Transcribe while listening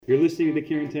You're listening to the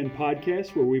Cairn 10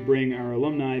 podcast, where we bring our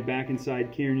alumni back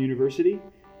inside Cairn University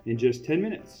in just 10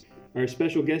 minutes. Our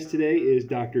special guest today is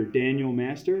Dr. Daniel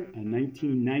Master, a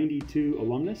 1992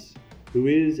 alumnus who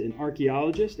is an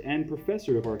archaeologist and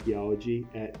professor of archaeology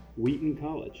at Wheaton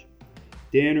College.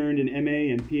 Dan earned an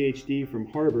MA and PhD from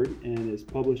Harvard and has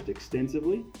published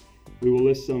extensively. We will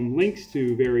list some links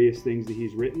to various things that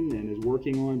he's written and is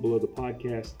working on below the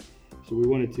podcast, so we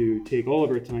wanted to take all of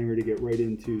our time here to get right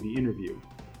into the interview.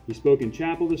 He spoke in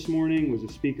chapel this morning, was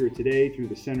a speaker today through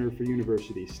the Center for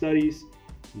University Studies,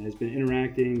 and has been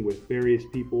interacting with various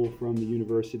people from the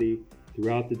university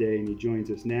throughout the day, and he joins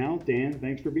us now. Dan,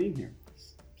 thanks for being here.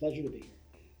 It's a pleasure to be here.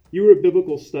 You were a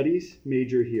biblical studies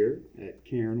major here at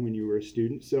Cairn when you were a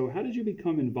student, so how did you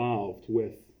become involved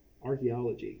with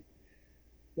archaeology?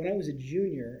 When I was a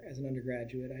junior as an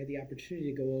undergraduate, I had the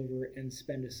opportunity to go over and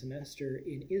spend a semester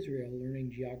in Israel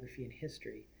learning geography and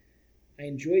history. I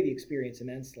enjoyed the experience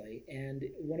immensely, and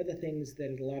one of the things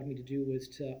that it allowed me to do was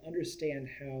to understand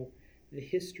how the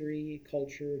history,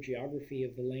 culture, geography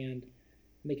of the land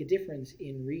make a difference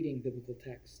in reading biblical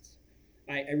texts.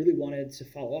 I really wanted to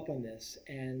follow up on this,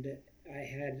 and I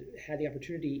had the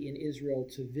opportunity in Israel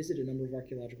to visit a number of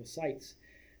archaeological sites.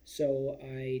 So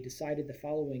I decided the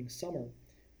following summer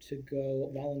to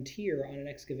go volunteer on an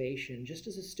excavation just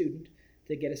as a student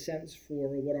to get a sense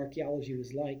for what archaeology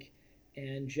was like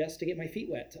and just to get my feet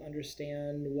wet to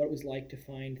understand what it was like to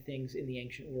find things in the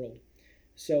ancient world.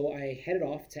 So I headed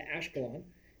off to Ashkelon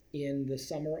in the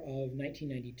summer of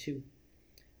 1992.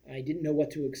 I didn't know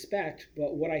what to expect,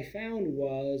 but what I found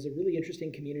was a really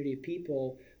interesting community of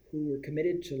people who were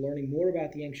committed to learning more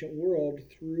about the ancient world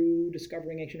through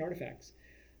discovering ancient artifacts.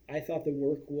 I thought the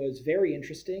work was very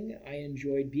interesting. I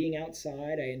enjoyed being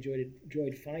outside. I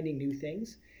enjoyed finding new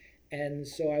things. And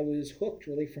so I was hooked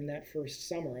really from that first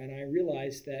summer. And I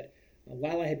realized that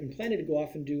while I had been planning to go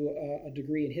off and do a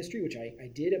degree in history, which I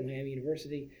did at Miami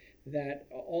University, that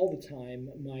all the time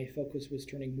my focus was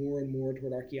turning more and more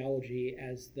toward archaeology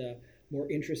as the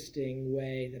more interesting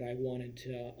way that I wanted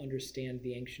to understand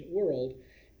the ancient world.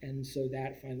 And so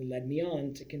that finally led me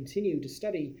on to continue to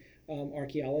study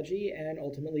archaeology and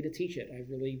ultimately to teach it. I've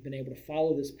really been able to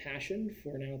follow this passion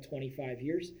for now 25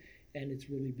 years, and it's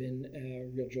really been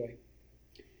a real joy.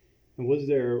 And was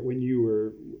there, when you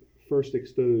were first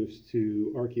exposed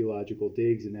to archaeological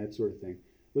digs and that sort of thing,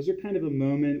 was there kind of a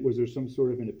moment, was there some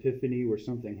sort of an epiphany where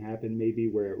something happened maybe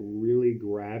where it really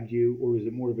grabbed you, or was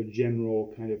it more of a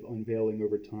general kind of unveiling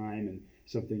over time and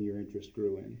something your interest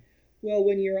grew in? Well,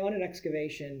 when you're on an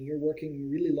excavation, you're working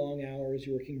really long hours,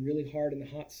 you're working really hard in the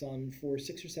hot sun for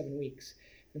 6 or 7 weeks.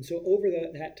 And so over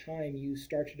that time, you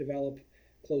start to develop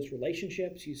close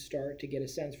relationships, you start to get a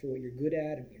sense for what you're good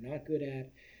at and what you're not good at,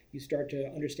 you start to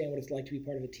understand what it's like to be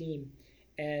part of a team.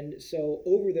 And so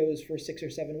over those first 6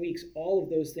 or 7 weeks, all of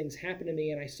those things happened to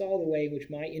me, and I saw the way in which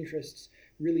my interests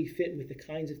really fit with the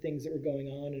kinds of things that were going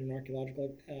on in an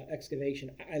archaeological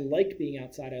excavation. I liked being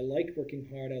outside, I liked working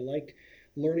hard, I liked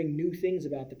learning new things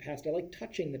about the past. I like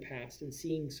touching the past and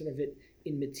seeing sort of it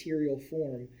in material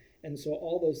form. And so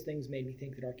all those things made me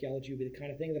think that archaeology would be the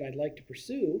kind of thing that I'd like to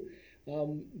pursue.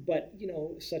 But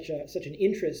such an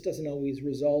interest doesn't always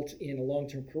result in a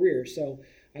long-term career. So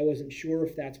I wasn't sure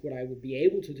if that's what I would be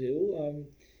able to do.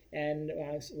 And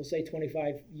we'll say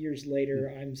 25 years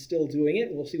later, I'm still doing it.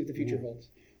 We'll see what the future holds.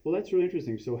 Well, that's really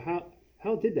interesting. So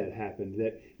how did that happen,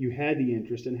 that you had the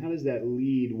interest, and how does that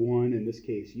lead one, in this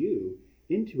case you,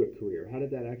 into a career? How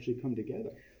did that actually come together?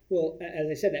 Well, as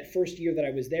I said, that first year that I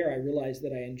was there, I realized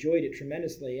that I enjoyed it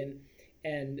tremendously,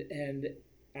 and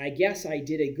I guess I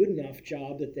did a good enough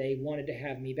job that they wanted to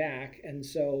have me back, and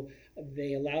so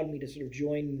they allowed me to sort of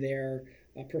join their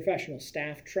professional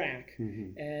staff track.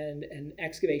 Mm-hmm. And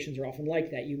excavations are often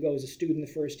like that. You go as a student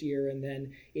the first year, and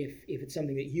then if it's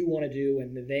something that you want to do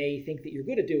and they think that you're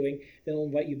good at doing, they'll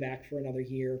invite you back for another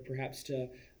year, perhaps to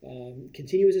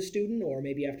continue as a student, or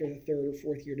maybe after the third or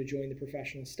fourth year to join the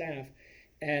professional staff.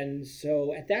 And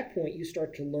so at that point, you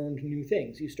start to learn new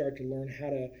things. You start to learn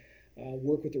how to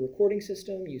work with the recording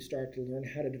system. You start to learn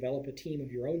how to develop a team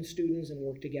of your own students and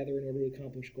work together in order to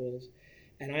accomplish goals.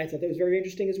 And I thought that was very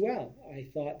interesting as well. I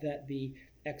thought that the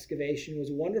excavation was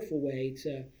a wonderful way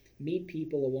to meet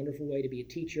people, a wonderful way to be a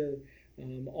teacher.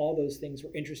 All those things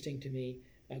were interesting to me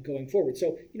going forward.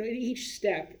 So, in each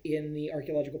step in the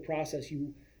archaeological process,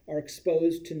 you are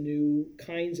exposed to new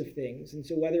kinds of things. And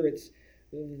so whether it's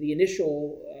the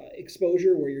initial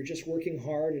exposure where you're just working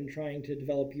hard and trying to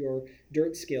develop your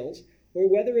dirt skills, or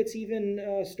whether it's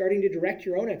even starting to direct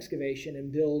your own excavation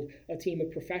and build a team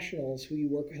of professionals who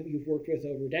you've worked with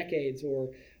over decades,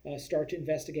 or start to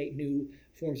investigate new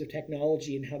forms of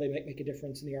technology and how they might make a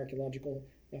difference in the archaeological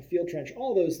field trench.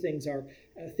 All those things are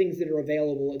things that are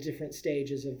available at different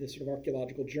stages of this sort of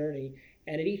archaeological journey.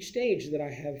 And at each stage that I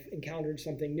have encountered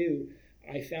something new,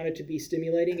 I found it to be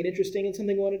stimulating and interesting and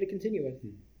something I wanted to continue with.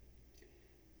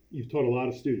 You've taught a lot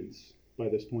of students by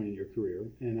this point in your career,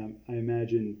 and I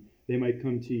imagine they might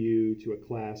come to you to a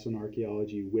class on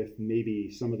archaeology with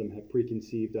maybe some of them have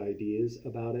preconceived ideas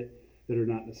about it that are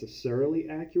not necessarily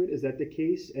accurate. Is that the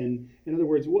case? And in other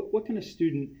words, what can a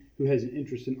student who has an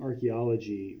interest in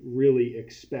archaeology really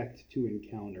expect to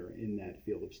encounter in that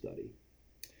field of study?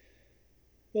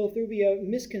 Well, if there would be a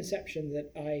misconception that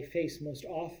I face most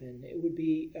often, it would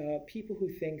be people who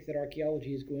think that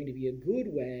archaeology is going to be a good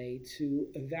way to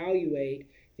evaluate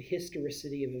the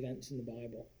historicity of events in the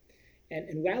Bible.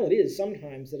 And while it is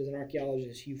sometimes that as an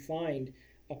archaeologist you find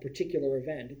a particular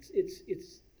event,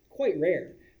 it's quite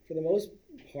rare. For the most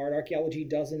part, archaeology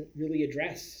doesn't really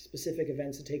address specific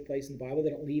events that take place in the Bible. They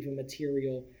don't leave a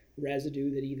material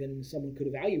residue that even someone could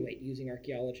evaluate using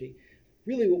archaeology.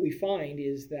 Really what we find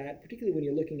is that, particularly when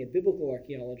you're looking at biblical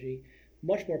archaeology,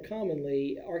 much more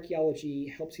commonly, archaeology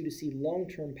helps you to see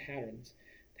long-term patterns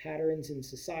in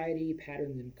society,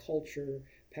 patterns in culture,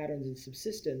 patterns in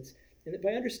subsistence, and that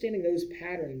by understanding those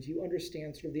patterns, you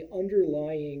understand sort of the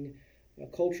underlying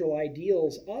cultural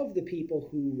ideals of the people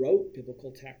who wrote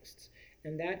biblical texts.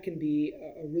 And that can be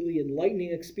a really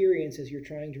enlightening experience as you're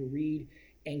trying to read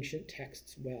ancient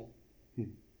texts well.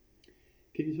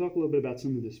 Can you talk a little bit about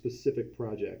some of the specific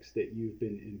projects that you've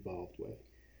been involved with?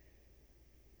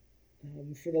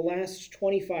 For the last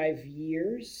 25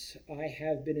 years, I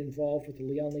have been involved with the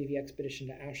Leon Levy expedition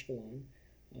to Ashkelon.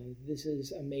 This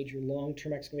is a major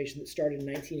long-term excavation that started in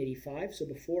 1985, so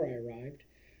before I arrived.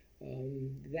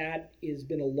 That has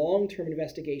been a long-term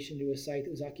investigation to a site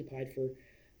that was occupied for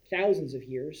thousands of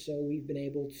years, so we've been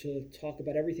able to talk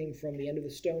about everything from the end of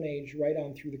the Stone Age right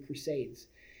on through the Crusades.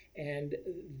 And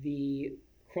the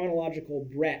chronological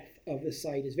breadth of the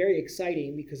site is very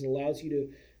exciting because it allows you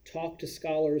to talk to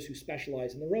scholars who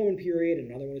specialize in the Roman period and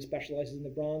another one who specializes in the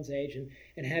Bronze Age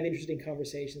and have interesting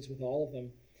conversations with all of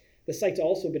them. The site's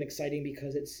also been exciting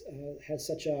because it has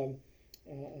such a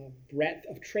breadth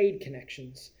of trade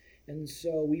connections. And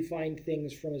so we find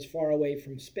things from as far away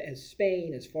as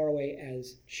Spain, as far away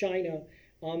as China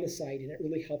on the site, and it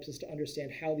really helps us to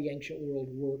understand how the ancient world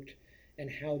worked and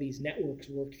how these networks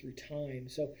worked through time.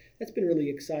 So that's been really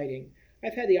exciting.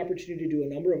 I've had the opportunity to do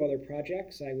a number of other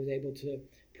projects. I was able to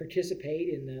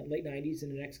participate in the late 90s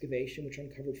in an excavation which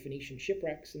uncovered Phoenician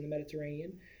shipwrecks in the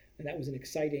Mediterranean. And that was an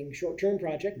exciting short-term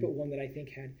project, but one that I think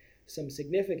had some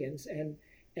significance. And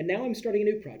now I'm starting a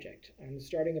new project. I'm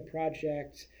starting a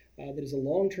project that is a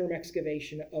long-term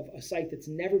excavation of a site that's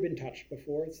never been touched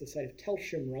before. It's the site of Tel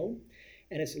Shimron,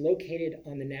 and it's located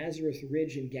on the Nazareth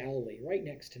Ridge in Galilee, right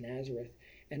next to Nazareth,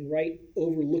 and right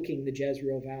overlooking the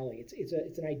Jezreel Valley.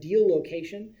 It's an ideal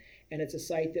location, and it's a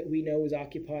site that we know was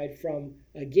occupied from,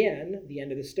 again, the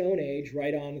end of the Stone Age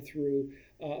right on through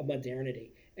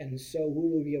modernity. And so we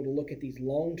will be able to look at these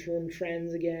long-term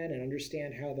trends again and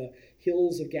understand how the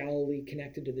hills of Galilee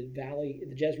connected to the valley,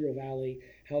 the Jezreel Valley,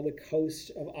 how the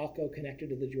coast of Akko connected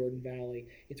to the Jordan Valley.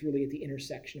 It's really at the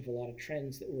intersection of a lot of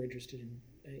trends that we're interested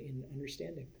in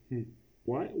understanding.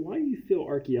 Why do you feel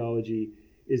archaeology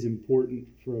is important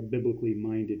for a biblically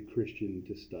minded Christian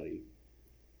to study?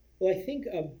 Well, I think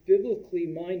a biblically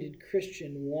minded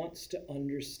Christian wants to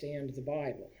understand the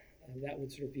Bible. That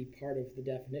would sort of be part of the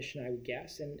definition, I would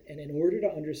guess. And in order to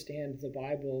understand the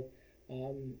Bible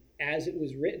as it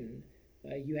was written,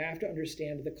 you have to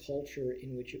understand the culture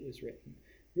in which it was written.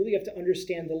 Really have to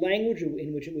understand the language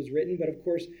in which it was written, but of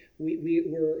course we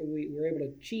were able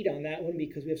to cheat on that one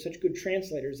because we have such good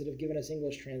translators that have given us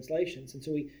English translations. And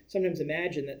so we sometimes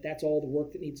imagine that that's all the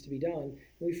work that needs to be done.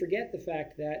 And we forget the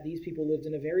fact that these people lived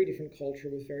in a very different culture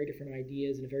with very different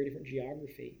ideas and a very different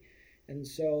geography. And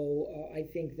so I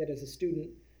think that as a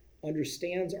student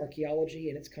understands archaeology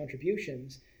and its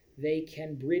contributions, they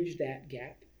can bridge that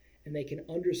gap and they can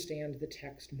understand the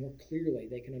text more clearly.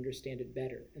 They can understand it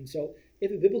better. And so if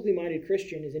a biblically minded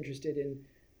Christian is interested in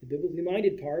the biblically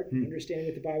minded part, understanding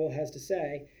what the Bible has to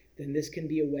say, then this can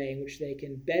be a way in which they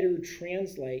can better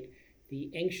translate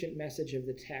the ancient message of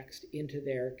the text into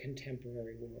their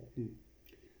contemporary world.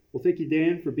 Well, thank you,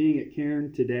 Dan, for being at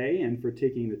Cairn today and for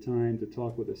taking the time to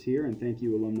talk with us here. And thank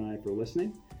you, alumni, for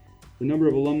listening. The number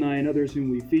of alumni and others whom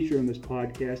we feature on this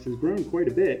podcast has grown quite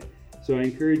a bit. So I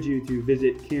encourage you to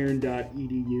visit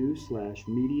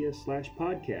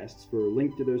cairn.edu/media/podcasts for a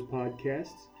link to those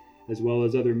podcasts, as well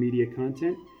as other media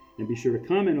content. And be sure to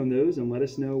comment on those and let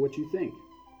us know what you think.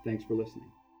 Thanks for listening.